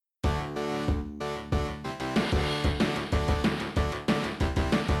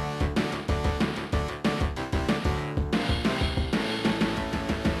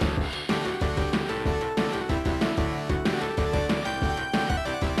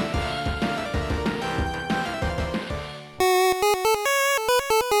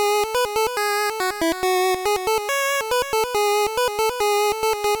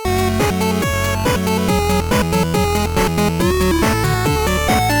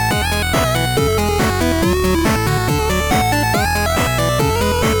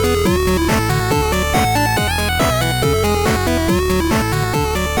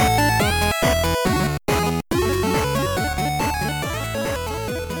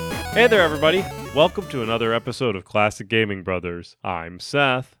Hey there, everybody. Welcome to another episode of Classic Gaming Brothers. I'm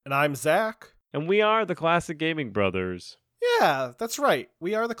Seth, And I'm Zach. and we are the Classic Gaming Brothers. Yeah, that's right.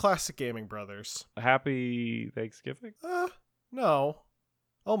 We are the Classic Gaming Brothers. Happy Thanksgiving? No.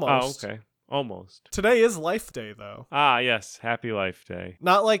 Almost. Oh, okay. Almost. Today is Life Day, though. Ah, yes. Happy Life Day.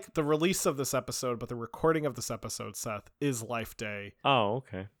 Not like the release of this episode, but the recording of this episode, Seth, is Life Day. Oh,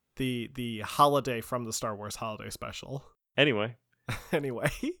 okay. The holiday from the Star Wars holiday special. Anyway, Anyway.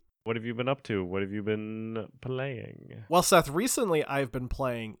 what have you been up to? What have you been playing? Well, Seth, recently I've been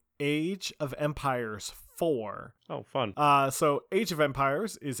playing Age of Empires 4. Oh, fun. So Age of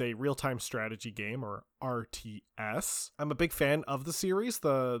Empires is a real-time strategy game, or RTS. I'm a big fan of the series.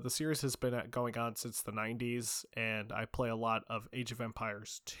 The series has been going on since the 90s, and I play a lot of Age of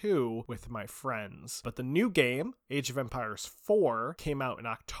Empires 2 with my friends. But the new game, Age of Empires 4, came out in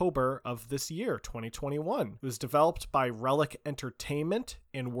October of this year, 2021. It was developed by Relic Entertainment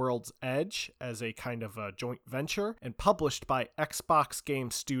and World's Edge as a kind of a joint venture, and published by Xbox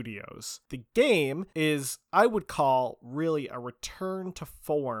Game Studios. The game is, I would call, really a return to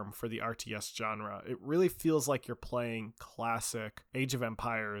form for the RTS genre. It really feels like you're playing classic Age of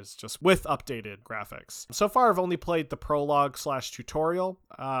Empires, just with updated graphics. So far, I've only played the prologue/tutorial.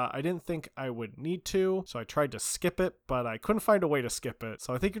 I didn't think I would need to, so I tried to skip it, but I couldn't find a way to skip it.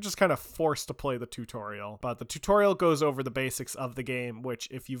 So I think you're just kind of forced to play the tutorial. But the tutorial goes over the basics of the game, which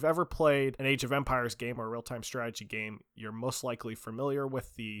if you've ever played an Age of Empires game or a real-time strategy game, you're most likely familiar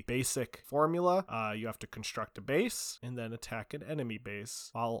with the basic formula. You have to construct a base and then attack an enemy base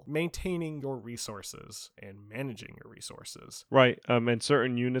while maintaining your resources and managing your resources. Right. And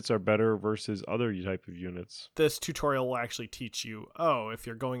certain units are better versus other type of units. This tutorial will actually teach you, if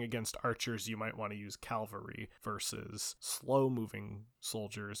you're going against archers, you might want to use cavalry versus slow-moving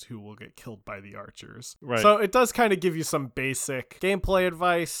soldiers who will get killed by the archers. Right. So it does kind of give you some basic gameplay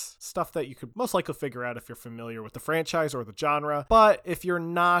advice, stuff that you could most likely figure out if you're familiar with the franchise or the genre. But if you're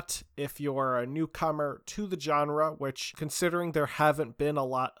not, if you're a newcomer to the genre, which considering there haven't been a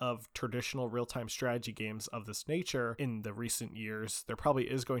lot of traditional real-time strategy games of this nature in the recent years, there probably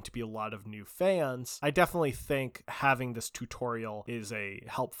is going to be a lot of new fans. I definitely think having this tutorial is a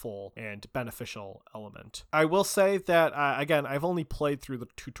helpful and beneficial element. I will say that, again, I've only played through the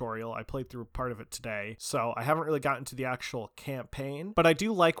tutorial. I played through part of it today, so I haven't really gotten to the actual campaign, but I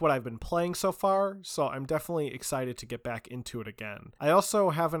do like what I've been playing so far, so I'm definitely excited to get back into it again. I also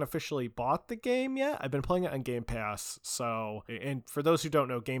haven't officially bought the game yet. I've been playing it on Game Pass, and for those who don't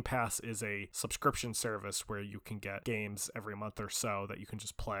know, Game Pass is a subscription service where you can get games every month or so that you can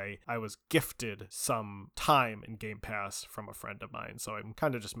just play. I was gifted some time in Game Pass from a friend of mine, so I'm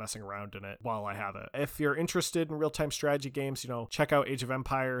kind of just messing around in it while I have it. If you're interested in real-time strategy games, check out Age of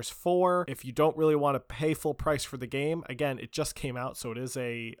Empires 4. If you don't really want to pay full price for the game, again, it just came out, so it is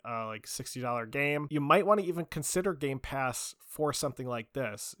a like $60 game. You might want to even consider Game Pass for something like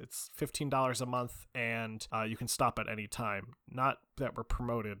this. It's $15 a month, and you can stop at any time. Not that we're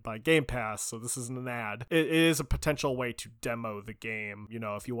promoted by Game Pass, so this isn't an ad. It is a potential way to demo the game.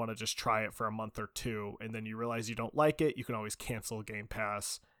 If you want to just try it for a month or two, and then you realize you don't like it, you can always cancel Game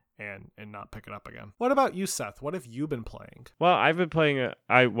Pass and not pick it up again. What about you, Seth? What have you been playing? Well, I've been playing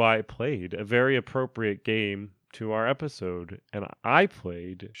I played a very appropriate game to our episode, and I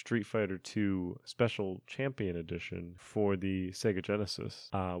played Street Fighter 2 Special Champion Edition for the Sega Genesis,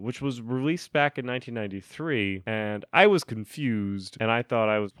 which was released back in 1993, and I was confused, and I thought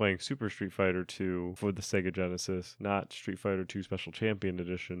I was playing Super Street Fighter 2 for the Sega Genesis, not Street Fighter 2 Special Champion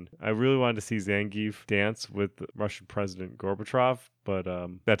Edition. I really wanted to see Zangief dance with Russian President Gorbachev, but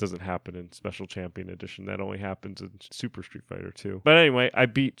that doesn't happen in Special Champion Edition. That only happens in Super Street Fighter 2. But anyway, I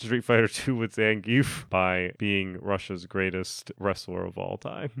beat Street Fighter 2 with Zangief by being Russia's greatest wrestler of all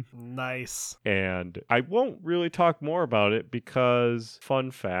time. Nice. And I won't really talk more about it because, fun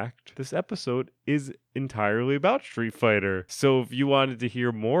fact, this episode is entirely about Street Fighter. So if you wanted to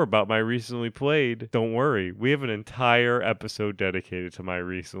hear more about my recently played, don't worry. We have an entire episode dedicated to my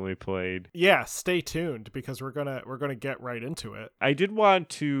recently played. Yeah, stay tuned because we're gonna get right into it. I did want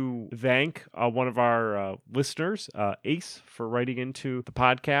to thank one of our listeners, Ace, for writing into the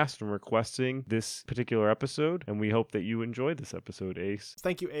podcast and requesting this particular episode. And we hope that you enjoyed this episode, Ace.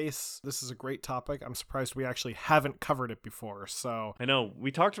 Thank you, Ace. This is a great topic. I'm surprised we actually haven't covered it before. So I know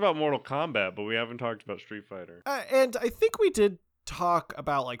we talked about Mortal Kombat, but we haven't talked about Street Fighter. and I think we did talk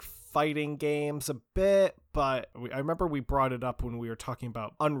about like fighting games a bit, but I remember we brought it up when we were talking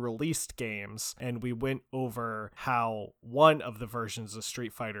about unreleased games, and we went over how one of the versions of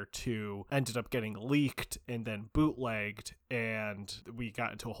Street Fighter 2 ended up getting leaked and then bootlegged, and we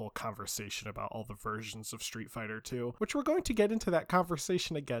got into a whole conversation about all the versions of Street Fighter 2, which we're going to get into that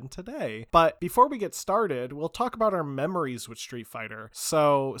conversation again today. But before we get started, we'll talk about our memories with Street Fighter.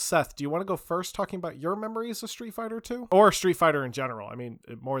 So, Seth, do you want to go first talking about your memories of Street Fighter 2? Or Street Fighter in general? I mean,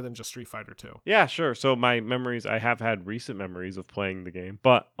 more than just Street Fighter 2. Yeah, sure. So my memories, I have had recent memories of playing the game,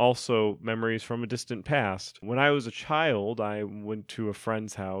 but also memories from a distant past. When I was a child, I went to a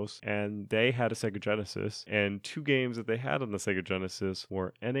friend's house and they had a Sega Genesis, and two games that they had on the Sega Genesis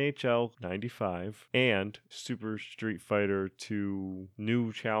were NHL 95 and Super Street Fighter 2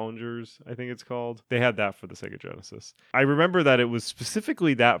 New Challengers, I think it's called. They had that for the Sega Genesis. I remember that it was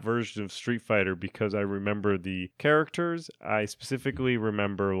specifically that version of Street Fighter because I remember the characters. I specifically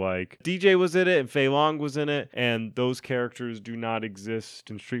remember like DJ was in it and Fei Long was in it, and those characters do not exist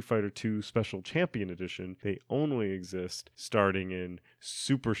in Street Fighter 2 Special Champion Edition. They only exist starting in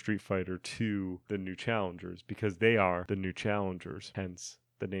Super Street Fighter 2 The New Challengers, because they are the new challengers, hence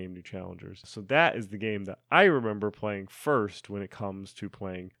the name New Challengers. So that is the game that I remember playing first when it comes to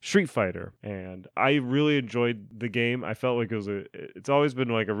playing Street Fighter, and I really enjoyed the game. I felt like it's always been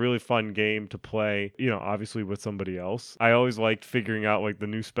like a really fun game to play, you know, obviously with somebody else. I always liked figuring out like the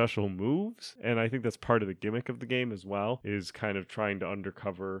new special moves, and I think that's part of the gimmick of the game as well, is kind of trying to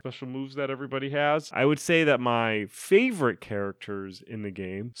undercover special moves that everybody has. I would say that my favorite characters in the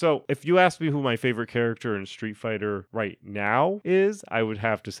game, so if you ask me who my favorite character in Street Fighter right now is, I would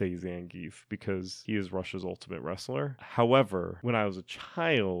have to say Zangief, because he is Russia's ultimate wrestler. However, when I was a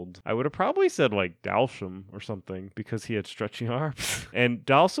child, I would have probably said like Dalsham or something, because he had stretchy arms. And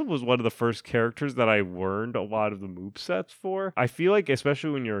Dalsham was one of the first characters that I learned a lot of the movesets for. I feel like,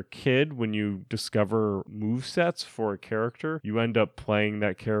 especially when you're a kid, when you discover movesets for a character, you end up playing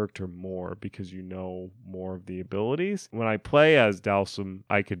that character more because you know more of the abilities. When I play as Dalsham,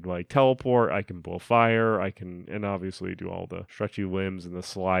 I could like teleport, I can blow fire, and obviously do all the stretchy limbs and the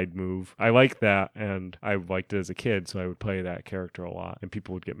slide move. I like that, and I liked it as a kid, so I would play that character a lot, and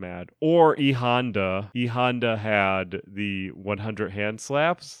people would get mad. Or E Honda. E Honda had the 100 hand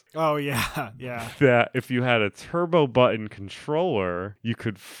slaps. Oh, yeah, yeah. That if you had a turbo button controller, you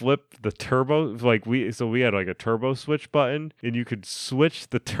could flip the turbo, like we had like a turbo switch button, and you could switch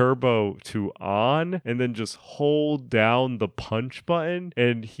the turbo to on, and then just hold down the punch button,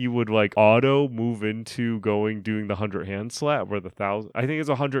 and he would like auto move into doing the 100 hand slap, where the 1,000, I think it's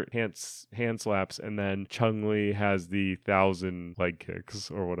 100 hand slaps, and then Chun-Li has the 1,000 leg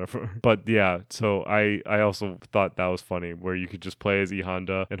kicks or whatever. But yeah, so I also thought that was funny, where you could just play as E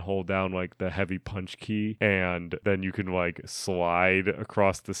Honda and hold down like the heavy punch key, and then you can like slide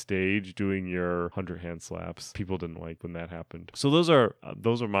across the stage doing your 100 hand slaps. People didn't like when that happened. So those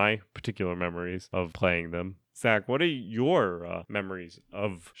are my particular memories of playing them. Zach, what are your memories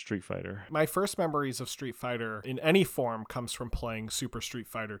of Street Fighter? My first memories of Street Fighter in any form comes from playing Super Street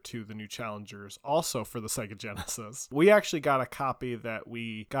Fighter 2 The New Challengers, also for the Sega Genesis. We actually got a copy that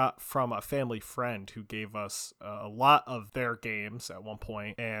we got from a family friend who gave us a lot of their games at one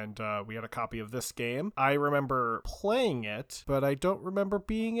point, and we had a copy of this game. I remember playing it, but I don't remember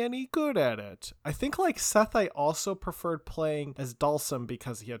being any good at it. I think, like Seth, I also preferred playing as Dalsum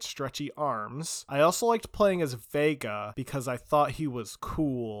because he had stretchy arms. I also liked playing as Vega because I thought he was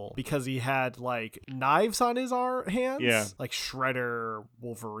cool because he had like knives on his hands. Yeah. Like Shredder,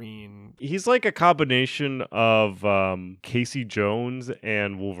 Wolverine. He's like a combination of Casey Jones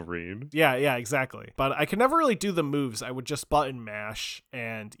and Wolverine. Yeah, exactly. But I could never really do the moves. I would just button mash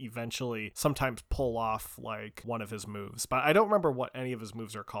and eventually sometimes pull off like one of his moves. But I don't remember what any of his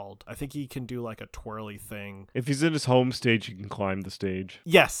moves are called. I think he can do like a twirly thing. If he's in his home stage, he can climb the stage.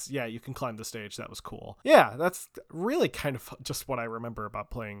 Yes, yeah, you can climb the stage. That was cool. Yeah, that's really kind of just what I remember about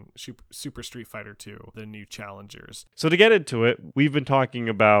playing Super Street Fighter 2, The New Challengers. So to get into it, we've been talking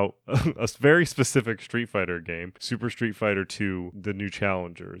about a very specific Street Fighter game, Super Street Fighter 2, The New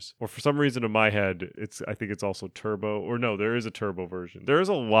Challengers. Or for some reason in my head, I think it's also Turbo. Or no, there is a Turbo version. There is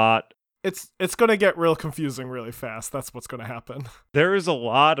a lot. It's going to get real confusing really fast. That's what's going to happen. There is a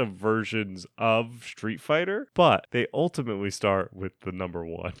lot of versions of Street Fighter, but they ultimately start with the number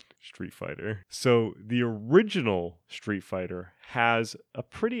one, Street Fighter. So the original Street Fighter has a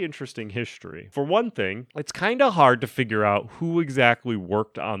pretty interesting history. For one thing, it's kind of hard to figure out who exactly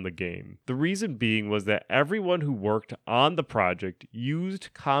worked on the game. The reason being was that everyone who worked on the project used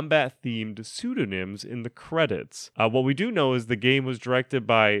combat-themed pseudonyms in the credits. What we do know is the game was directed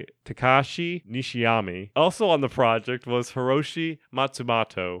by Takashi Nishiyama. Also on the project was Hiroshi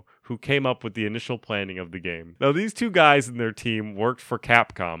Matsumoto, who came up with the initial planning of the game. Now, these two guys and their team worked for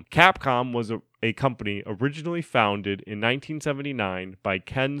Capcom. Capcom was a company originally founded in 1979 by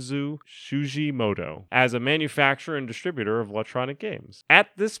Kenzo Sugimoto as a manufacturer and distributor of electronic games. At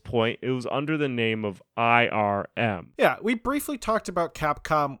this point, it was under the name of IRM. Yeah, we briefly talked about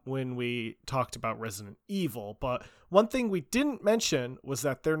Capcom when we talked about Resident Evil, but one thing we didn't mention was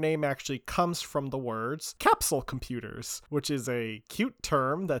that their name actually comes from the words capsule computers, which is a cute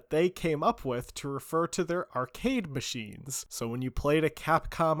term that they came up with to refer to their arcade machines. So when you played a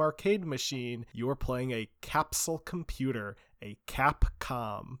Capcom arcade machine, you were playing a capsule computer, a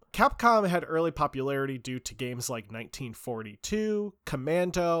Capcom. Capcom had early popularity due to games like 1942,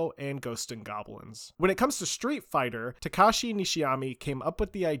 Commando, and Ghosts and Goblins. When it comes to Street Fighter, Takashi Nishiyama came up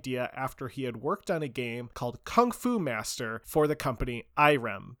with the idea after he had worked on a game called Kung Fu Master for the company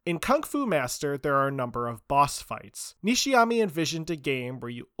IREM. In Kung Fu Master, there are a number of boss fights. Nishiyama envisioned a game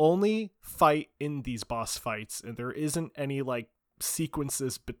where you only fight in these boss fights, and there isn't any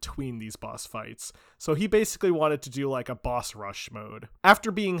sequences between these boss fights. So he basically wanted to do like a boss rush mode. After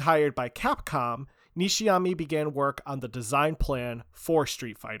being hired by Capcom, Nishiyama began work on the design plan for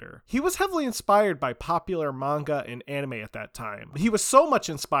Street Fighter. He was heavily inspired by popular manga and anime at that time. He was so much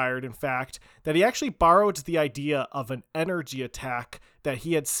inspired, in fact, that he actually borrowed the idea of an energy attack that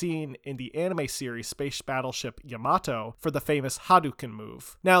he had seen in the anime series Space Battleship Yamato for the famous Hadouken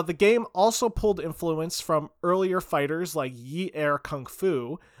move. Now, the game also pulled influence from earlier fighters like Yi Air Kung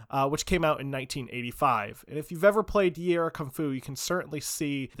Fu, which came out in 1985. And if you've ever played Yi Air Kung Fu, you can certainly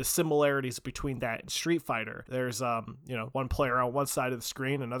see the similarities between that and Street Fighter. There's, one player on one side of the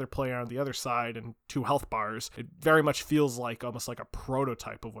screen, another player on the other side, and 2 health bars. It very much feels like almost like a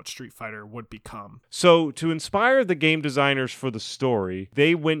prototype of what Street Fighter would become. So, to inspire the game designers for the story,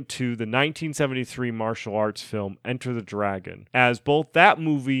 they went to the 1973 martial arts film Enter the Dragon, as both that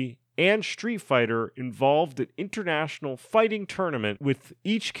movie and Street Fighter involved an international fighting tournament with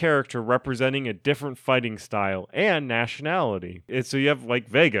each character representing a different fighting style and nationality. And so you have like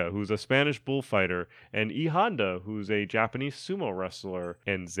Vega, who's a Spanish bullfighter, and E Honda, who's a Japanese sumo wrestler,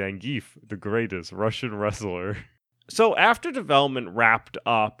 and Zangief, the greatest Russian wrestler. So after development wrapped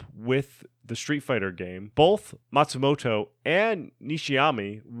up with the Street Fighter game, both Matsumoto and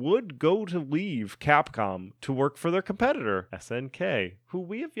Nishiyama would go to leave Capcom to work for their competitor, SNK, who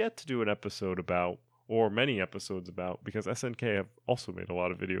we have yet to do an episode about, or many episodes about, because SNK have also made a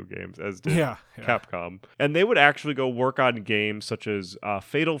lot of video games, as did Capcom. And they would actually go work on games such as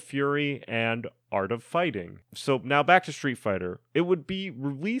Fatal Fury and Art of Fighting. So now back to Street Fighter. It would be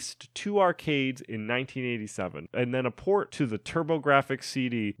released to arcades in 1987, and then a port to the TurboGrafx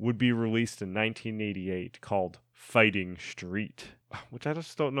CD would be released in 1988 called Fighting Street, which I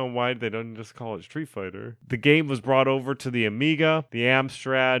just don't know why they don't just call it Street Fighter. The game was brought over to the Amiga, the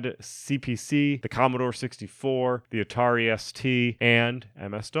Amstrad CPC, the Commodore 64, the Atari ST, and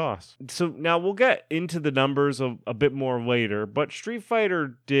MS-DOS. So now we'll get into the numbers a bit more later, but Street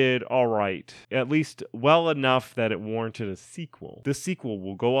Fighter did all right, at least well enough that it warranted a sequel. This sequel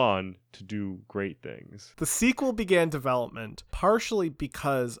will go on to do great things. The sequel began development partially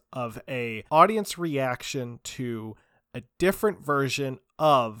because of a audience reaction to a different version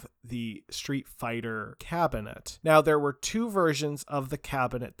of the Street Fighter cabinet. Now, there were 2 versions of the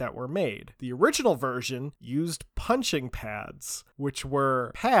cabinet that were made. The original version used punching pads, which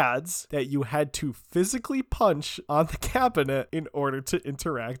were pads that you had to physically punch on the cabinet in order to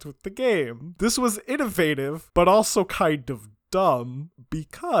interact with the game. This was innovative, but also kind of dumb,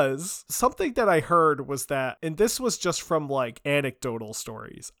 because something that I heard was that, and this was just from like anecdotal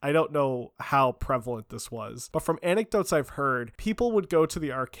stories, I don't know how prevalent this was, but from anecdotes I've heard, people would go to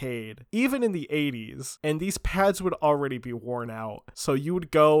the arcade, even in the 80s, and these pads would already be worn out. So you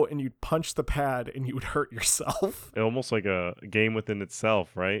would go and you'd punch the pad and you would hurt yourself. Almost like a game within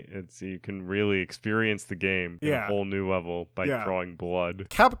itself, right? You can really experience the game in a whole new level by drawing blood.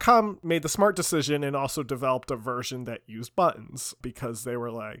 Capcom made the smart decision and also developed a version that used buttons, because they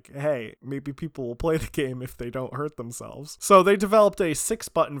were like, hey, maybe people will play the game if they don't hurt themselves. So they developed a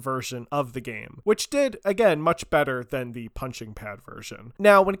 6-button version of the game, which did, again, much better than the punching pad version.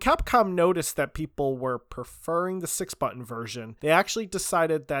 Now, when Capcom noticed that people were preferring the 6-button version, they actually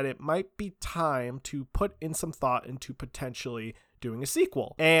decided that it might be time to put in some thought into potentially doing a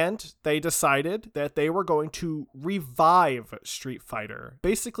sequel. And they decided that they were going to revive Street Fighter,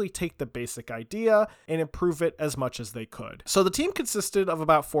 basically take the basic idea and improve it as much as they could. So the team consisted of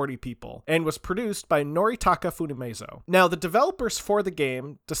about 40 people and was produced by Noritaka Funimizo. Now, the developers for the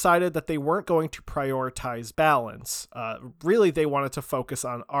game decided that they weren't going to prioritize balance. Really, they wanted to focus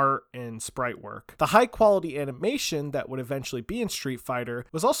on art and sprite work. The high quality animation that would eventually be in Street Fighter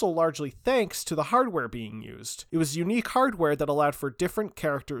was also largely thanks to the hardware being used. It was unique hardware that allowed for different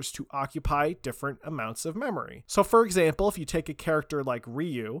characters to occupy different amounts of memory. So for example, if you take a character like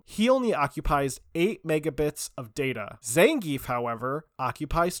Ryu, he only occupies 8 megabits of data. Zangief, however,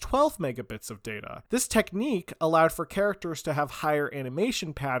 occupies 12 megabits of data. This technique allowed for characters to have higher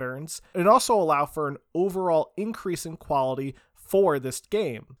animation patterns and also allow for an overall increase in quality for this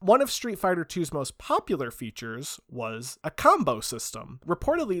game. One of Street Fighter II's most popular features was a combo system.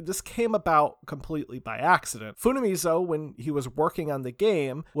 Reportedly, this came about completely by accident. Funimizo, when he was working on the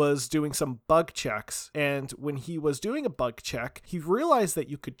game, was doing some bug checks, and when he was doing a bug check, he realized that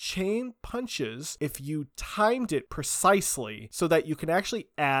you could chain punches if you timed it precisely so that you can actually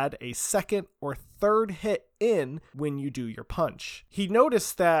add a second or third hit in when you do your punch. He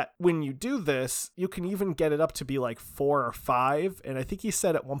noticed that when you do this, you can even get it up to be like 4 or 5, and I think he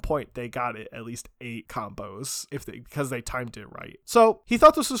said at one point they got it at least 8 combos because they timed it right. So he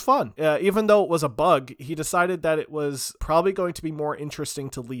thought this was fun. Even though it was a bug, he decided that it was probably going to be more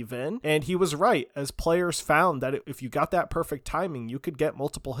interesting to leave in, and he was right, as players found that if you got that perfect timing, you could get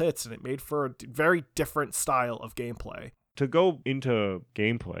multiple hits, and it made for a very different style of gameplay. To go into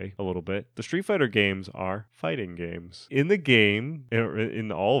gameplay a little bit, the Street Fighter games are fighting games. In the game,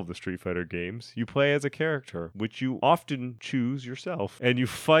 in all of the Street Fighter games, you play as a character, which you often choose yourself, and you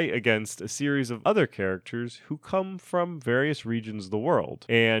fight against a series of other characters who come from various regions of the world.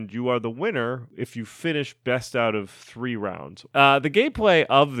 And you are the winner if you finish best out of 3 rounds. The gameplay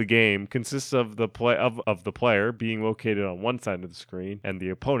of the game consists of the player being located on one side of the screen and the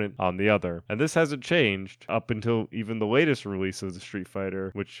opponent on the other. And this hasn't changed up until even the latest release of the Street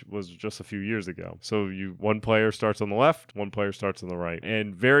Fighter, which was just a few years ago. So one player starts on the left, one player starts on the right,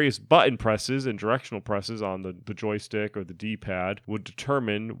 and various button presses and directional presses on the joystick or the D-pad would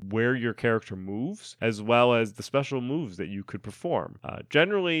determine where your character moves, as well as the special moves that you could perform.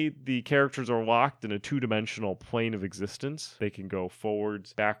 Generally, the characters are locked in a 2-dimensional plane of existence. They can go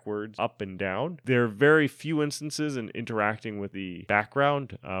forwards, backwards, up and down. There are very few instances in interacting with the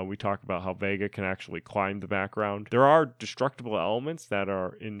background. We talk about how Vega can actually climb the background. There are destructible elements that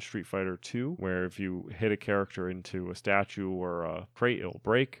are in Street Fighter 2, where if you hit a character into a statue or a crate, it'll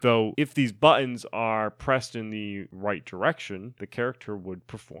break. Though if these buttons are pressed in the right direction, the character would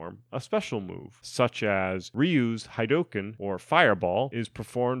perform a special move, such as Ryu's Hadouken or Fireball is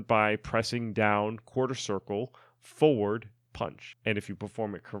performed by pressing down quarter circle forward punch. And if you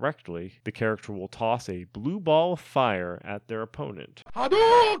perform it correctly, the character will toss a blue ball of fire at their opponent.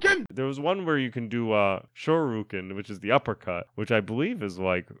 Hadouken! There was one where you can do a Shoryuken, which is the uppercut, which I believe is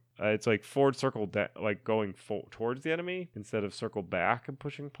like it's like forward circle, like going towards the enemy instead of circle back and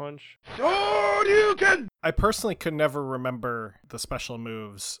pushing punch. Shoryuken! I personally could never remember the special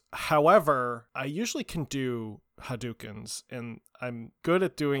moves. However, I usually can do Hadoukens, and I'm good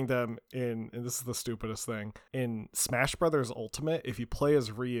at doing them and this is the stupidest thing, in Smash Brothers Ultimate. If you play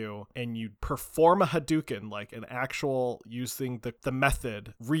as Ryu and you perform a Hadouken, like an actual using the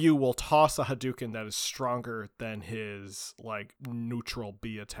method, Ryu will toss a Hadouken that is stronger than his like neutral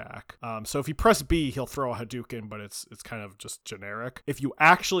B attack. So if you press B, he'll throw a Hadouken, but it's kind of just generic. If you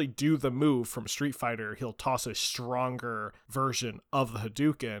actually do the move from Street Fighter, he'll toss a stronger version of the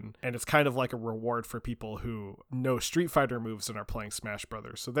Hadouken, and it's kind of like a reward for people who know Street Fighter moves and are playing Smash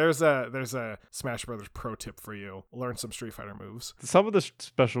Brothers. So there's a Smash Brothers pro tip for you. Learn some Street Fighter moves. Some of the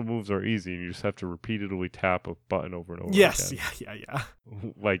special moves are easy, and you just have to repeatedly tap a button over and over yes, again. Yeah.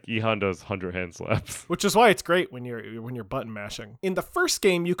 Like Ihan does 100 hand slaps. Which is why it's great when you're button mashing. In the first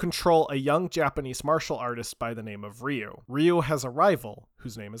game, you control a young Japanese martial artist by the name of Ryu. Ryu has a rival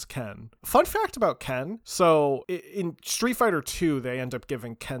whose name is Ken. Fun fact about Ken, so in Street Fighter 2, they end up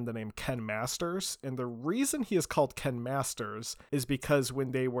giving Ken the name Ken Masters, and the reason he is called Ken Masters is because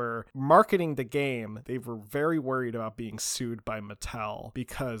when they were marketing the game, they were very worried about being sued by Mattel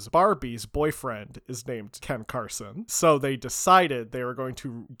because Barbie's boyfriend is named Ken Carson. So they decided they were going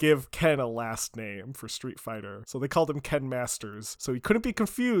to give Ken a last name for Street Fighter. So they called him Ken Masters, so he couldn't be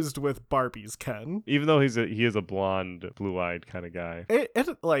confused with Barbie's Ken. Even though he is a blonde, blue-eyed kind of guy.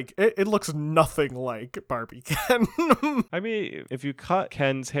 it looks nothing like Barbie Ken. I mean, if you cut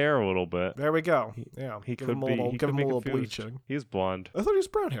Ken's hair a little bit, There we go. Yeah, he give could him a be. little, He give could him be a little confused. bleaching. He's blonde. I thought he was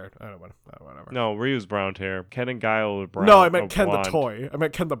brown haired. I don't know. Whatever. No, Ryu's brown hair. Ken and Guile are brown. No, I meant Ken blonde. the toy. I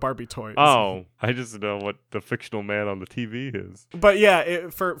meant Ken the Barbie toy. Oh, I just know what the fictional man on the TV is. But yeah,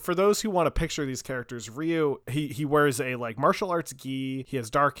 for those who want to picture these characters, Ryu, he wears a like martial arts gi, he has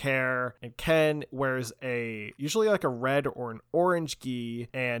dark hair, and Ken wears usually like a red or an orange gi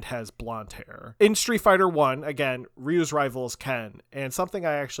and has blonde hair. In Street Fighter 1, again, Ryu's rival is Ken, and something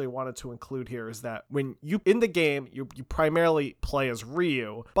I actually wanted to include here is that when you in the game, you primarily play as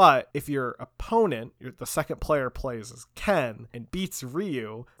Ryu, but if your opponent, the second player plays as Ken and beats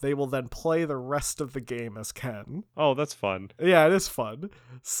Ryu, they will then play the rest of the game as Ken. Oh, that's fun. Yeah, it is fun.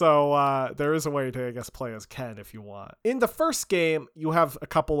 So there is a way to, I guess, play as Ken if you want. In the first game, you have a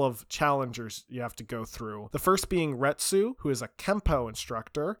couple of challengers you have to go through. The first being Retsu, who is a Kempo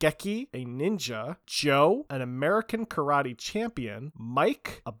instructor, Geki, a ninja, Joe, an American karate champion,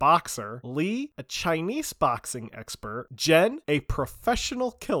 Mike, a boxer, Lee, a Chinese boxing expert, Jen, a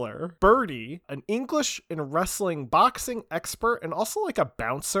professional killer, Birdie, an English and wrestling boxing expert and also like a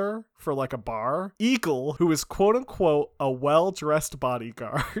bouncer for like a bar, Eagle, who is quote unquote a well-dressed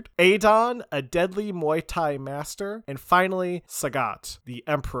bodyguard, Adon, a deadly Muay Thai master, and finally Sagat, the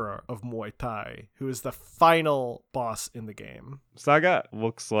emperor of Muay Thai, who is the final boss in the game. Sagat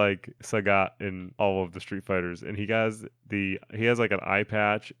looks like Sagat in all of the Street Fighters, and he has like an eye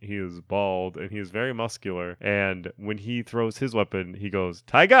patch, he is bald, and he is very muscular, and when he throws his weapon, he goes,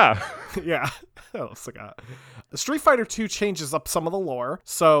 Taiga! Yeah, oh, Sagat. Street Fighter 2 changes up some of the lore,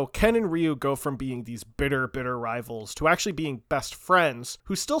 so Ken and Ryu go from being these bitter rivals to actually being best friends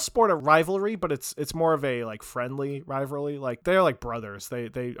who still sport a rivalry, but it's more of a like friendly rivalry. Like they're like brothers.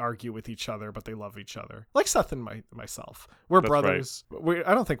 They argue with each other, but they love each other. Like Seth and myself. We're That's brothers. Right.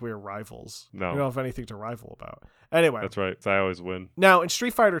 I don't think we're rivals. No. We don't have anything to rival about. Anyway. That's right. I always win. Now, in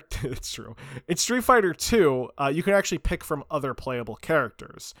Street Fighter, it's true. In Street Fighter 2, you can actually pick from other playable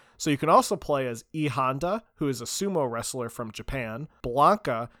characters. So you can also play as E Honda, who is a sumo wrestler from Japan.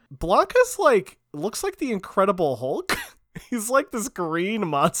 Blanca's like, looks like the Incredible Hulk. He's like this green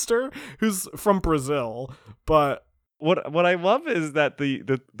monster who's from Brazil, but What I love is that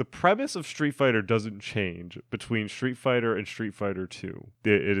the premise of Street Fighter doesn't change between Street Fighter and Street Fighter 2.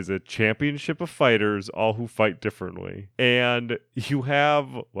 It is a championship of fighters, all who fight differently. And you have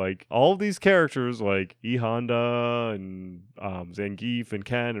like all of these characters like E Honda and Zangief and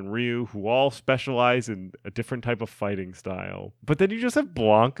Ken and Ryu who all specialize in a different type of fighting style. But then you just have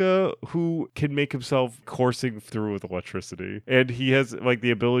Blanca who can make himself coursing through with electricity. And he has like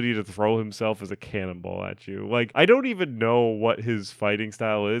the ability to throw himself as a cannonball at you. Like I don't even know what his fighting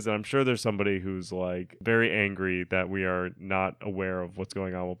style is, and I'm sure there's somebody who's like very angry that we are not aware of what's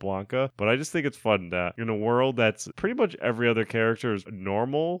going on with Blanca, but I just think it's fun that in a world that's pretty much every other character is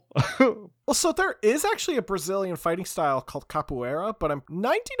normal. Well, so there is actually a Brazilian fighting style called capoeira, but I'm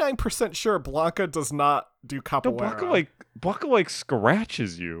 99% sure Blanca does not do capoeira. No, Blanca like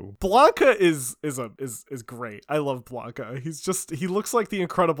scratches you. Blanca is great. I love Blanca. He looks like the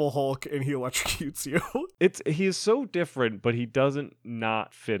Incredible Hulk and he electrocutes you. He is so different, but he doesn't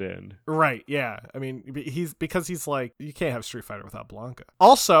not fit in. Right, yeah. I mean, he's like, you can't have Street Fighter without Blanca.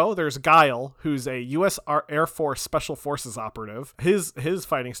 Also, there's Guile, who's a U.S. Air Force Special Forces operative. His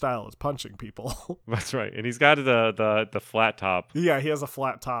fighting style is punching people. That's right. And he's got the flat top. Yeah, he has a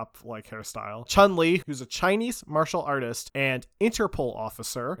flat top like hairstyle. Chun-Li, who's a Chinese martial artist and Interpol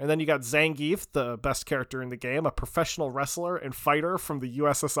officer. And then you got Zangief, the best character in the game, a professional wrestler and fighter from the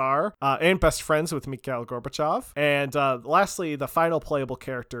USSR, and best friends with Mikhail Gorbachev. And lastly, the final playable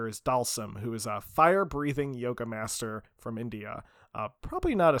character is Dalsim, who is a fire-breathing yoga master from India.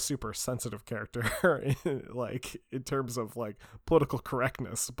 Probably not a super sensitive character like in terms of like political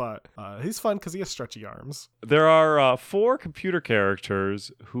correctness, but he's fun because he has stretchy arms. There are 4 computer characters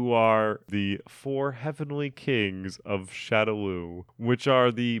who are the 4 heavenly kings of Shadaloo, which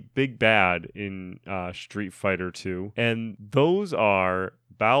are the big bad in Street Fighter 2, and those are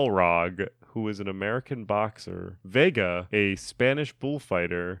Balrog, who is an American boxer, Vega, a Spanish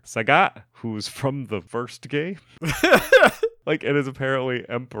bullfighter, Sagat, who's from the first game, like, and is apparently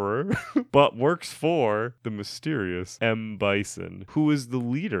emperor, but works for the mysterious M. Bison, who is the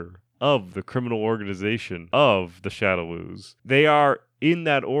leader of the criminal organization of the Shadaloos. They are in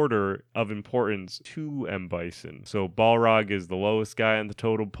that order of importance to M. Bison. So Balrog is the lowest guy on the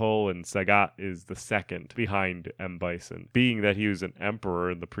totem pole, and Sagat is the second behind M. Bison. Being that he was an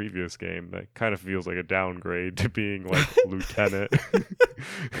emperor in the previous game, that kind of feels like a downgrade to being like lieutenant.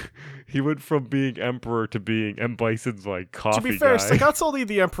 He went from being emperor to being M. Bison's like coffee guy. To be fair, Sagat's only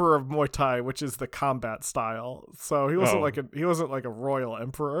the emperor of Muay Thai, which is the combat style. So he wasn't like a royal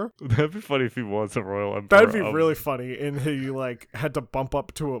emperor. That'd be funny if he was a royal emperor. That'd be really funny. And he like had to bump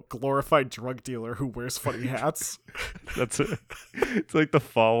up to a glorified drug dealer who wears funny hats. That's it. It's like the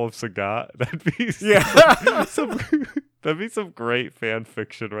fall of Sagat. That'd be some great fan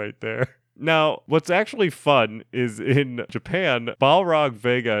fiction right there. Now, what's actually fun is in Japan, Balrog,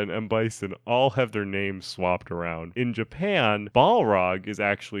 Vega, and M. Bison all have their names swapped around. In Japan, Balrog is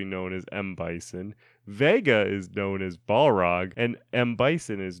actually known as M. Bison, Vega is known as Balrog, and M.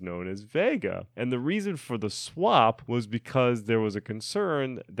 Bison is known as Vega. And the reason for the swap was because there was a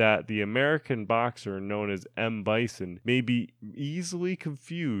concern that the American boxer known as M. Bison may be easily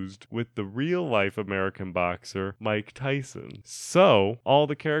confused with the real-life American boxer Mike Tyson. So, all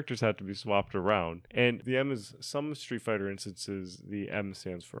the characters had to be swapped around. And the M is, some Street Fighter instances, the M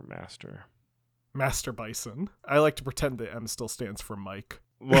stands for Master. Master Bison. I like to pretend the M still stands for Mike.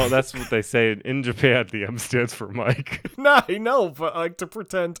 Well, that's what they say in Japan. The M stands for Mike. Nah, I know, but I like to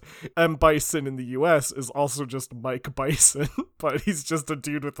pretend M. Bison in the US is also just Mike Bison, but he's just a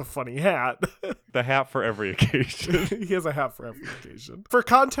dude with a funny hat. The hat for every occasion. He has a hat for every occasion. For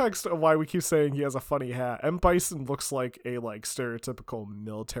context of why we keep saying he has a funny hat, M. Bison looks like a stereotypical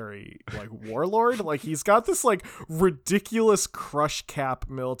military warlord. Like he's got this ridiculous crush cap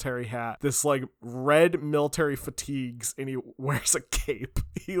military hat, this red military fatigues, and he wears a cape.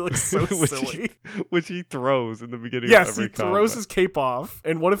 He looks so silly. Which he throws in the beginning of every combat. Yes, he throws his cape off,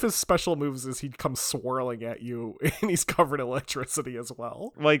 and one of his special moves is he comes swirling at you, and he's covered in electricity as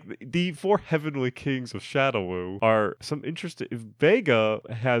well. Like, the four heavenly kings of Shadowloo are some interesting... If Vega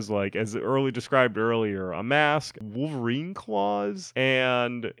has, as described earlier, a mask, Wolverine claws,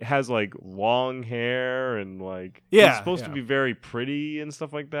 and has, long hair, and, he's supposed to be very pretty and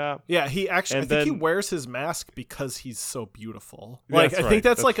stuff like that. Yeah, he actually... I think he wears his mask because he's so beautiful. I think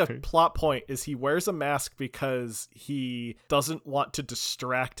that's a plot point, is he wears a mask because he doesn't want to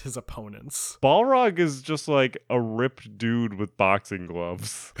distract his opponents. Balrog is just a ripped dude with boxing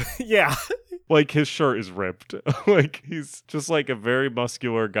gloves. Yeah. His shirt is ripped. He's just a very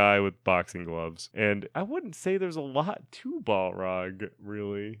muscular guy with boxing gloves. And I wouldn't say there's a lot to Balrog,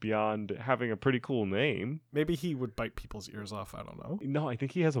 really, beyond having a pretty cool name. Maybe he would bite people's ears off, I don't know. No, I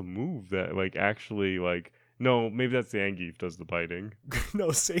think he has a move that, actually, no, maybe that's Zangief does the biting. No,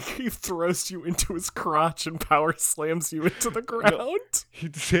 Zangief throws you into his crotch and power slams you into the ground. No,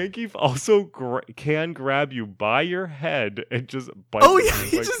 Zangief also can grab you by your head and just bite you. Oh, yeah,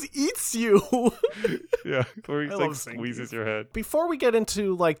 he just eats you. Yeah, or he squeezes your head. Before we get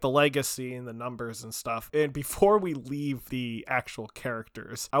into the legacy and the numbers and stuff, and before we leave the actual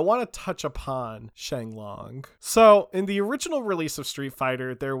characters, I want to touch upon Shenlong. So, in the original release of Street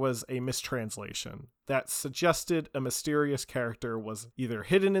Fighter, there was a mistranslation that suggested a mysterious character was either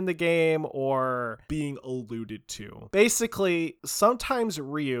hidden in the game or being alluded to. Basically, sometimes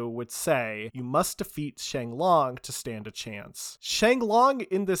Ryu would say, you must defeat Shenlong to stand a chance. Shenlong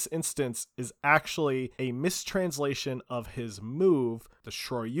in this instance is actually a mistranslation of his move, the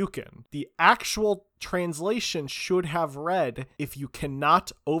Shoryuken. The actual translation should have read, if you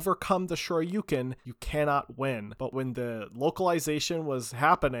cannot overcome the Shoryuken, you cannot win. But when the localization was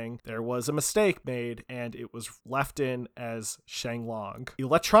happening, there was a mistake made, and it was left in as Shenlong.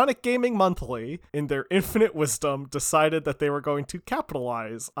 Electronic Gaming Monthly, in their infinite wisdom, decided that they were going to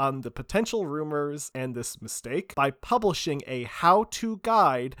capitalize on the potential rumors and this mistake by publishing a how-to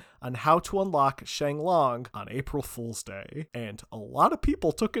guide on how to unlock Shenlong on April Fool's Day. And a lot of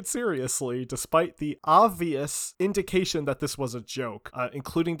people took it seriously, despite the obvious indication that this was a joke,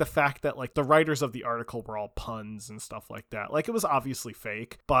 including the fact that the writers of the article were all puns and stuff like that. It was obviously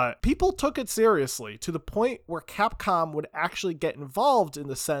fake, but people took it seriously to the point where Capcom would actually get involved in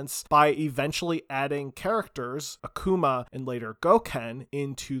the sense by eventually adding characters, Akuma and later Goken,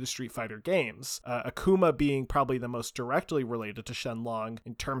 into the Street Fighter games. Akuma being probably the most directly related to Shenlong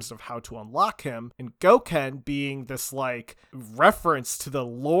in terms of how to unlock him, and Goken being this reference to the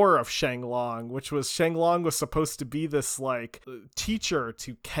lore of Shenlong, which was Shenlong was supposed to be this teacher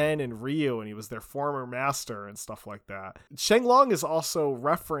to Ken and Ryu, and he was their former master and stuff like that. Shenlong is also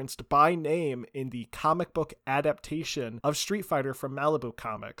referenced by name in the comic book adaptation of Street Fighter from Malibu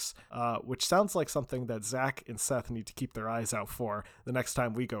Comics, which sounds like something that Zach and Seth need to keep their eyes out for the next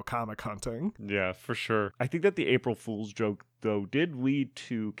time we go comic hunting. Yeah, for sure. I think that the April Fool's joke though, did lead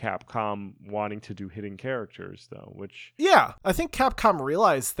to Capcom wanting to do hidden characters, though, which... Yeah, I think Capcom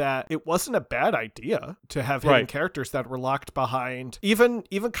realized that it wasn't a bad idea to have hidden characters that were locked behind even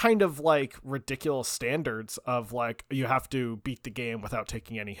kind of like ridiculous standards of like you have to beat the game without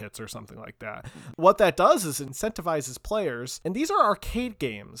taking any hits or something like that. What that does is incentivizes players, and these are arcade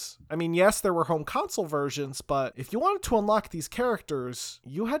games. I mean, yes, there were home console versions, but if you wanted to unlock these characters,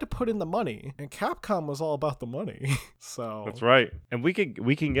 you had to put in the money, and Capcom was all about the money. So that's right. And we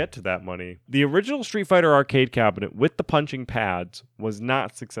can get to that money. The original Street Fighter arcade cabinet with the punching pads was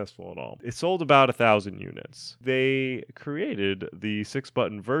not successful at all. It sold about 1,000 units. They created the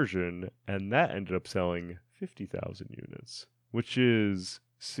 6-button version, and that ended up selling 50,000 units, which is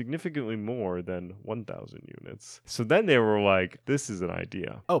significantly more than 1,000 units. So then they were like, this is an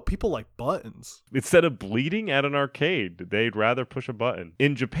idea. Oh, people like buttons. Instead of bleeding at an arcade, they'd rather push a button.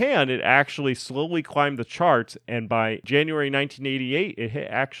 In Japan, it actually slowly climbed the charts, and by January 1988, it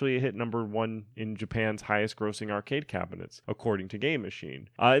hit number 1 in Japan's highest grossing arcade cabinets, according to Game Machine.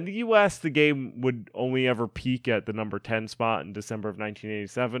 In the US, the game would only ever peak at the number 10 spot in December of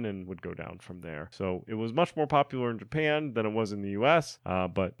 1987 and would go down from there. So it was much more popular in Japan than it was in the US,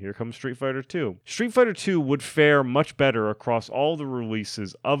 but here comes Street Fighter 2. Street Fighter 2 would fare much better across all the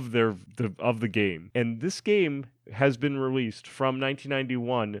releases of the game. And this game has been released from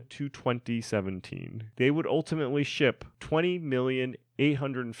 1991 to 2017. They would ultimately ship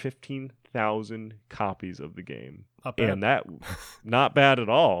 20,815,000 copies of the game. And that, not bad at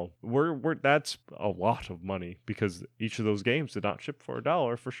all. That's a lot of money because each of those games did not ship for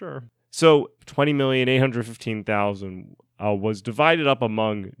 $1 for sure. So 20,815,000 was divided up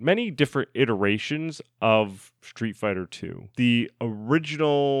among many different iterations of Street Fighter II. The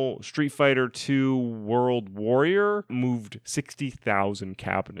original Street Fighter II World Warrior moved 60,000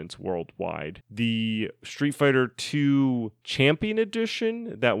 cabinets worldwide. The Street Fighter II Champion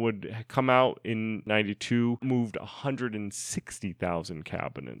Edition that would come out in 92 moved 160,000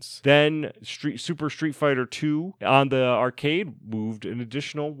 cabinets. Then Super Street Fighter II on the arcade moved an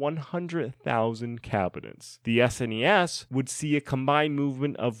additional 100,000 cabinets. The SNES would see a combined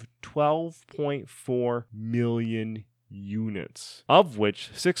movement of 12.4 million units, of which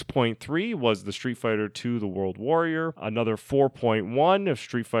 6.3 was the Street Fighter II The World Warrior, another 4.1 of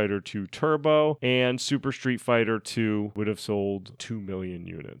Street Fighter II Turbo, and Super Street Fighter II would have sold 2 million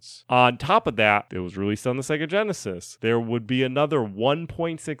units. On top of that, it was released on the Sega Genesis. There would be another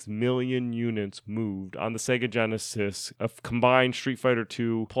 1.6 million units moved on the Sega Genesis of combined Street Fighter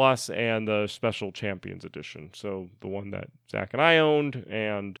II Plus and the Special Champions Edition. So the one that Zach and I owned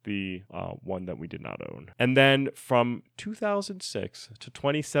and the one that we did not own. And then from 2006 to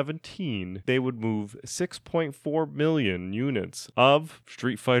 2017, they would move 6.4 million units of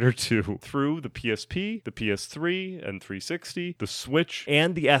Street Fighter II through the PSP, the PS3 and 360, the Switch,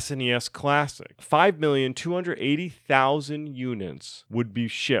 and the SNES Classic. 5,280,000 units would be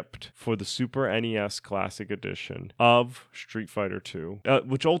shipped for the Super NES Classic Edition of Street Fighter II,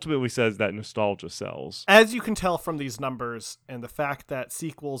 which ultimately says that nostalgia sells. As you can tell from these numbers and the fact that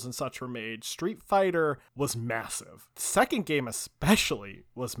sequels and such were made, Street Fighter was massive. The second game especially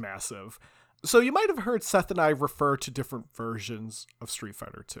was massive. So you might have heard Seth and I refer to different versions of Street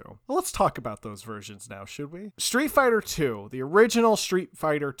Fighter 2. Well, let's talk about those versions now, should we? Street Fighter 2, the original Street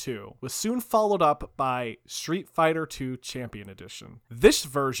Fighter 2, was soon followed up by Street Fighter 2 Champion Edition. This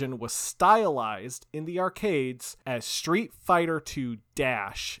version was stylized in the arcades as Street Fighter 2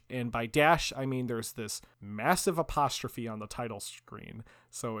 Dash, and by Dash, I mean there's this massive apostrophe on the title screen.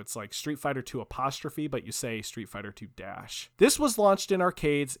 So it's like Street Fighter 2 apostrophe, but you say Street Fighter 2 Dash. This was launched in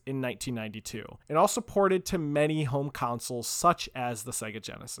arcades in 1992 and also ported to many home consoles such as the Sega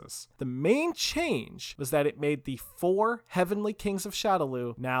Genesis. The main change was that it made the 4 Heavenly Kings of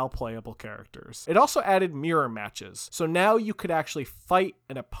Shadaloo now playable characters. It also added mirror matches, so now you could actually fight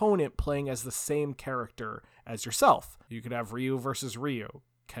an opponent playing as the same character as yourself. You could have Ryu versus Ryu,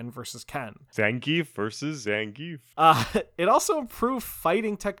 Ken versus Ken, Zangief versus Zangief. It also improved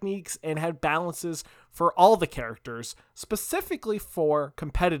fighting techniques and had balances for all the characters, specifically for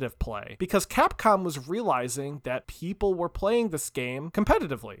competitive play, because Capcom was realizing that people were playing this game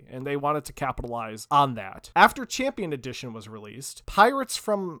competitively, and they wanted to capitalize on that. After Champion Edition was released, pirates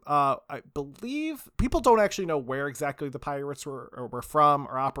from, I believe, people don't actually know where exactly the pirates were from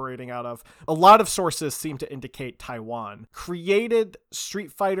or operating out of. A lot of sources seem to indicate Taiwan, created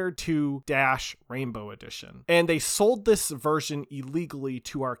Street Fighter 2 Dash Rainbow Edition, and they sold this version illegally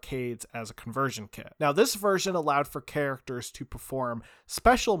to arcades as a conversion kit. Now, this version allowed for characters to perform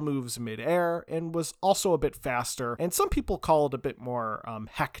special moves mid-air and was also a bit faster, and some people call it a bit more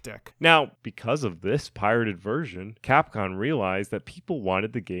hectic. Now, because of this pirated version, Capcom realized that people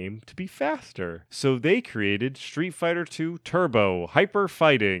wanted the game to be faster. So they created Street Fighter II Turbo Hyper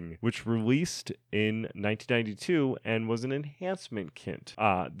Fighting, which released in 1992 and was an enhancement kit.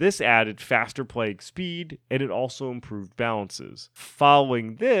 This added faster playing speed, and it also improved balances.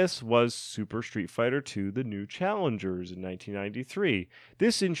 Following this was Super Street Fighter II The New Challengers in 1993.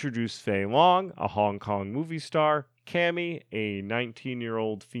 This introduced Fei Long, a Hong Kong movie star, Cammy, a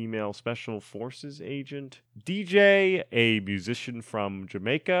 19-year-old female special forces agent, DJ, a musician from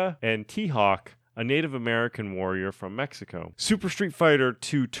Jamaica, and T-Hawk, a Native American warrior from Mexico. Super Street Fighter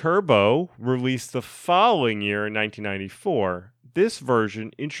II Turbo released the following year in 1994. This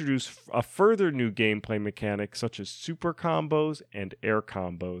version introduced a further new gameplay mechanic such as super combos and air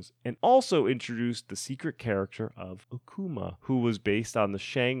combos, and also introduced the secret character of Akuma, who was based on the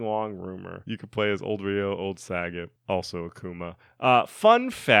Shang Long rumor. You could play as Old Rio, Old Sagat, also Akuma. Fun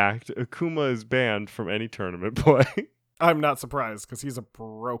fact, Akuma is banned from any tournament play. I'm not surprised because he's a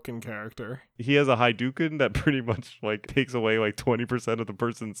broken character. He has a Hadouken that pretty much takes away 20% of the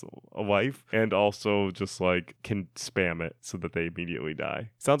person's life, and also just can spam it so that they immediately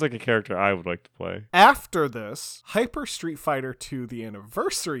die. Sounds like a character I would like to play. After this, Hyper Street Fighter II The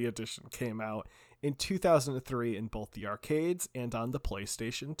Anniversary Edition came out in 2003 in both the arcades and on the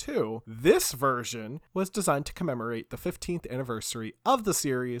PlayStation 2. This version was designed to commemorate the 15th anniversary of the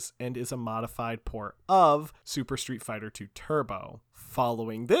series and is a modified port of Super Street Fighter II Turbo.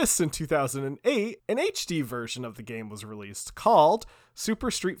 Following this, in 2008, an HD version of the game was released called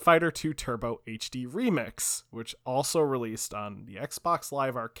Super Street Fighter II Turbo HD Remix, which also released on the Xbox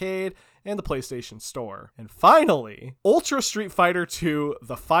Live Arcade and the PlayStation Store. And finally, Ultra Street Fighter II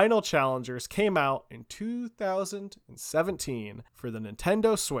The Final Challengers came out in 2017 for the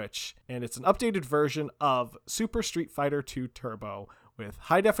Nintendo Switch, and it's an updated version of Super Street Fighter II Turbo with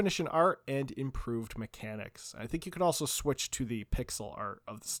high-definition art and improved mechanics. I think you can also switch to the pixel art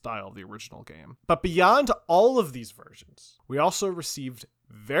of the style of the original game. But beyond all of these versions, we also received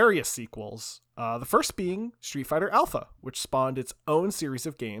various sequels, the first being Street Fighter Alpha, which spawned its own series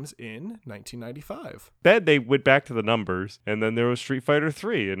of games in 1995. Then they went back to the numbers, and then there was Street Fighter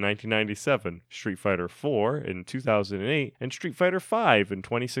III in 1997, Street Fighter IV in 2008, and Street Fighter V in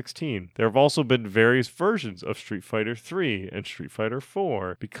 2016. There have also been various versions of Street Fighter III and Street Fighter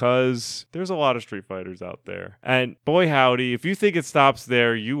IV, because there's a lot of Street Fighters out there. And boy howdy, if you think it stops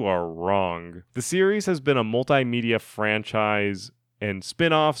there, you are wrong. The series has been a multimedia franchise, and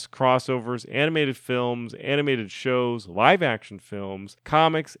spin-offs, crossovers, animated films, animated shows, live-action films,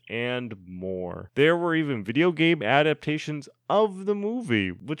 comics, and more. There were even video game adaptations of the movie,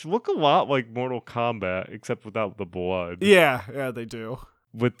 which look a lot like Mortal Kombat, except without the blood. Yeah, they do.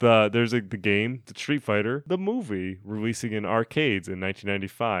 With there's the game, the Street Fighter, the movie, releasing in arcades in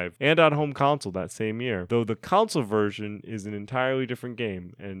 1995 and on home console that same year. Though the console version is an entirely different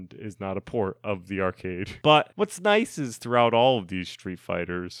game and is not a port of the arcade. But what's nice is throughout all of these Street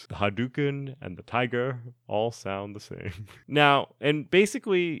Fighters, the Hadouken and the Tiger all sound the same. Now, and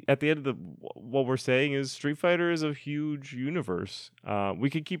basically at the end of what we're saying is Street Fighter is a huge universe. We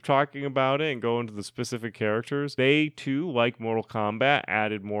could keep talking about it and go into the specific characters. They too, like Mortal Kombat,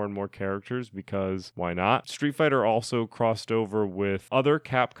 added more and more characters because why not? Street Fighter also crossed over with other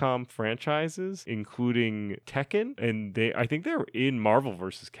Capcom franchises, including Tekken, and I think they were in Marvel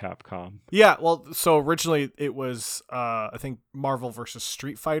vs. Capcom. Yeah, well, so originally it was, I think, Marvel vs.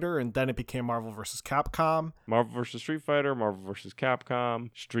 Street Fighter, and then it became Marvel vs. Capcom. Marvel vs. Street Fighter, Marvel vs. Capcom,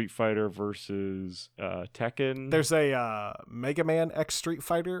 Street Fighter versus Tekken. There's a Mega Man X Street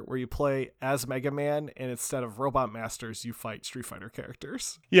Fighter where you play as Mega Man, and instead of Robot Masters, you fight Street Fighter characters.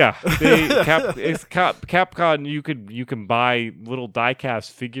 Yeah, Capcom. You can buy little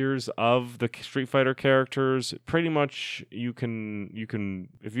die-cast figures of the Street Fighter characters. Pretty much, you can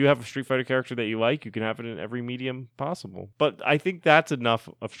if you have a Street Fighter character that you like, you can have it in every medium possible. But I think that's enough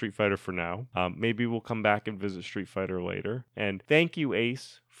of Street Fighter for now. Maybe we'll come back and visit Street Fighter later. And thank you,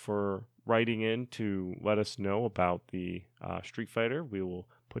 Ace, for writing in to let us know about the Street Fighter. We will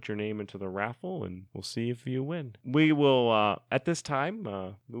put your name into the raffle and we'll see if you win. We will, at this time,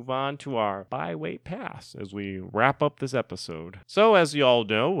 move on to our buy, wait, pass as we wrap up this episode. So, as you all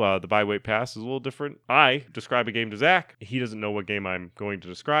know, the buy, wait, pass is a little different. I describe a game to Zach. He doesn't know what game I'm going to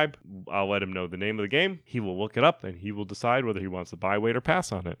describe. I'll let him know the name of the game. He will look it up and he will decide whether he wants to buy, wait, or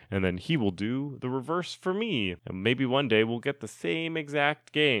pass on it. And then he will do the reverse for me. And maybe one day we'll get the same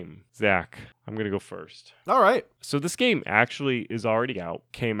exact game. Zach, I'm going to go first. All right. So this game actually is already out.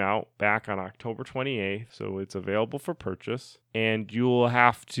 Came out back on October 28th, so it's available for purchase. And you're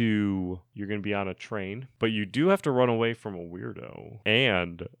going to be on a train, but you do have to run away from a weirdo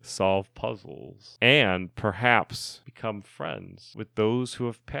and solve puzzles and perhaps become friends with those who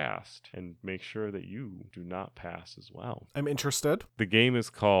have passed and make sure that you do not pass as well. I'm interested. The game is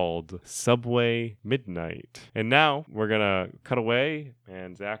called Subway Midnight. And now we're going to cut away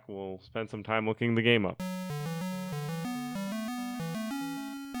and Zach will spend some time looking the game up.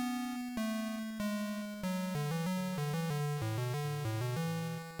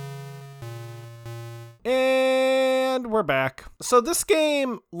 And we're back. So this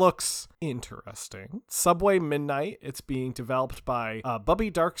game looks interesting. Subway Midnight. It's being developed by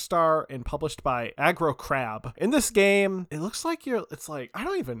Bubby Darkstar and published by Aggro Crab. In this game, it looks like I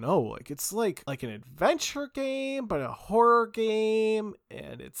don't even know. Like it's like an adventure game, but a horror game,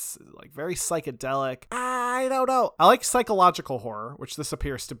 and it's like very psychedelic. I don't know. I like psychological horror, which this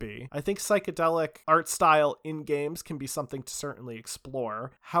appears to be. I think psychedelic art style in games can be something to certainly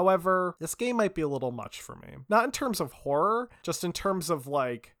explore. However, this game might be a little much for me. Not in terms of horror, just in terms of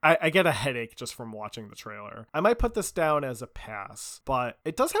like, I get a headache just from watching the trailer. I might put this down as a pass, but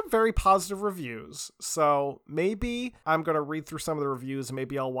it does have very positive reviews. So maybe I'm going to read through some of the reviews and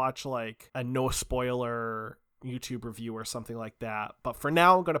maybe I'll watch like a no spoiler YouTube review or something like that. But for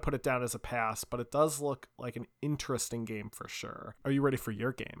now, I'm going to put it down as a pass, but it does look like an interesting game for sure. Are you ready for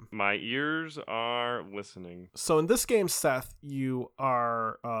your game? My ears are listening. So in this game, Seth, you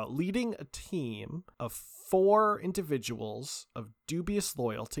are leading a team of 4 individuals of dubious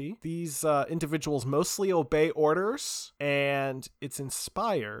loyalty. These individuals mostly obey orders, and it's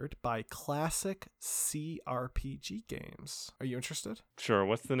inspired by classic CRPG games. Are you interested? Sure.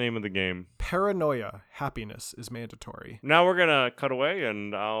 What's the name of the game? Paranoia. Happiness is mandatory. Now we're going to cut away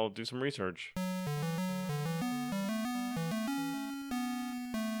and I'll do some research.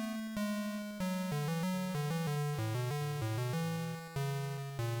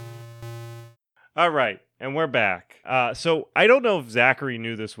 All right, and we're back. So I don't know if Zachary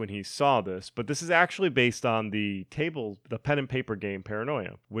knew this when he saw this, but this is actually based on the pen and paper game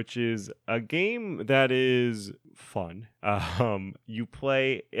Paranoia, which is a game that is fun. Everyone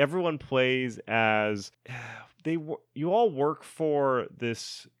plays as you all work for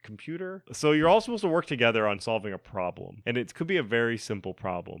this computer. So you're all supposed to work together on solving a problem. And it could be a very simple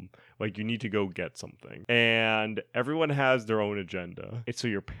problem. Like you need to go get something. And everyone has their own agenda. And so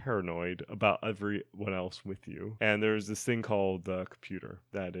you're paranoid about everyone else with you. And there's this thing called the computer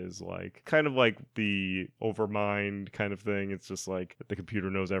that is like kind of like the overmind kind of thing. It's just like the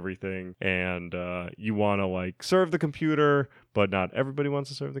computer knows everything. And you want to like serve the computer, but not everybody wants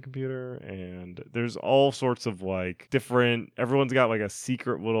to serve the computer. And there's all sorts of like everyone's got like a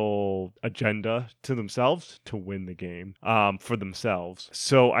secret little agenda to themselves to win the game for themselves.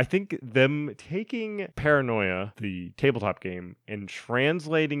 So I think them taking Paranoia, the tabletop game, and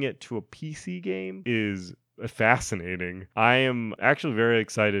translating it to a PC game is fascinating. I am actually very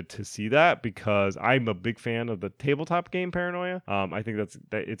excited to see that because I'm a big fan of the tabletop game Paranoia. I think that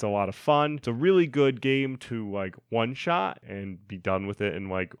it's a lot of fun. It's a really good game to like one shot and be done with it in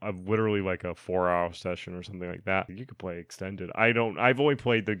like literally like a 4-hour session or something like that. You could play extended. I've only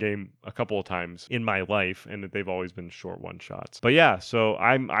played the game a couple of times in my life and they've always been short one shots. But yeah, so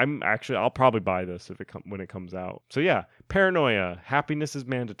I'll probably buy this when it comes out. So yeah, Paranoia, happiness is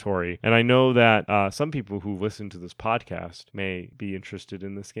mandatory. And I know that some people who listen to this podcast may be interested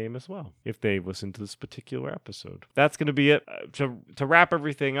in this game as well, if they listen to this particular episode. That's going to be it. To wrap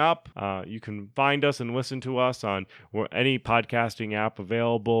everything up, you can find us and listen to us on any podcasting app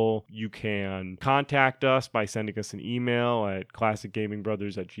available. You can contact us by sending us an email at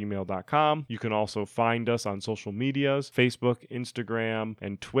classicgamingbrothers@gmail.com. You can also find us on social medias. Facebook, Instagram,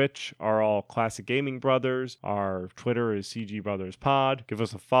 and Twitch are all Classic Gaming Brothers. Our Twitter is CG Brothers Pod. Give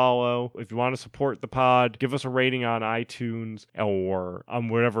us a follow. If you want to support the pod, give us a rating on iTunes or on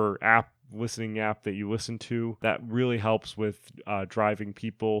whatever listening app that you listen to. That really helps with driving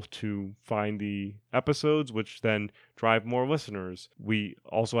people to find the episodes, which then drive more listeners. We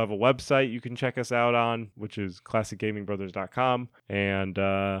also have a website you can check us out on, which is classicgamingbrothers.com. And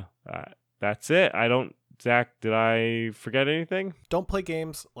that's it. Zach, did I forget anything? Don't play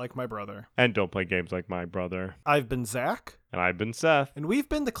games like my brother. And don't play games like my brother. I've been Zach. And I've been Seth. And we've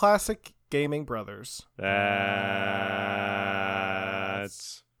been the Classic Gaming Brothers. That's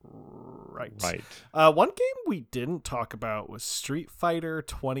right. One game we didn't talk about was Street Fighter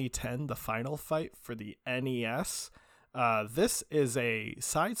 2010, the final fight for the NES. This is a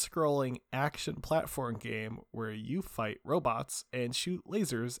side-scrolling action platform game where you fight robots and shoot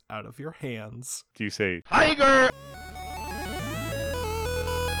lasers out of your hands. Do you say Tiger!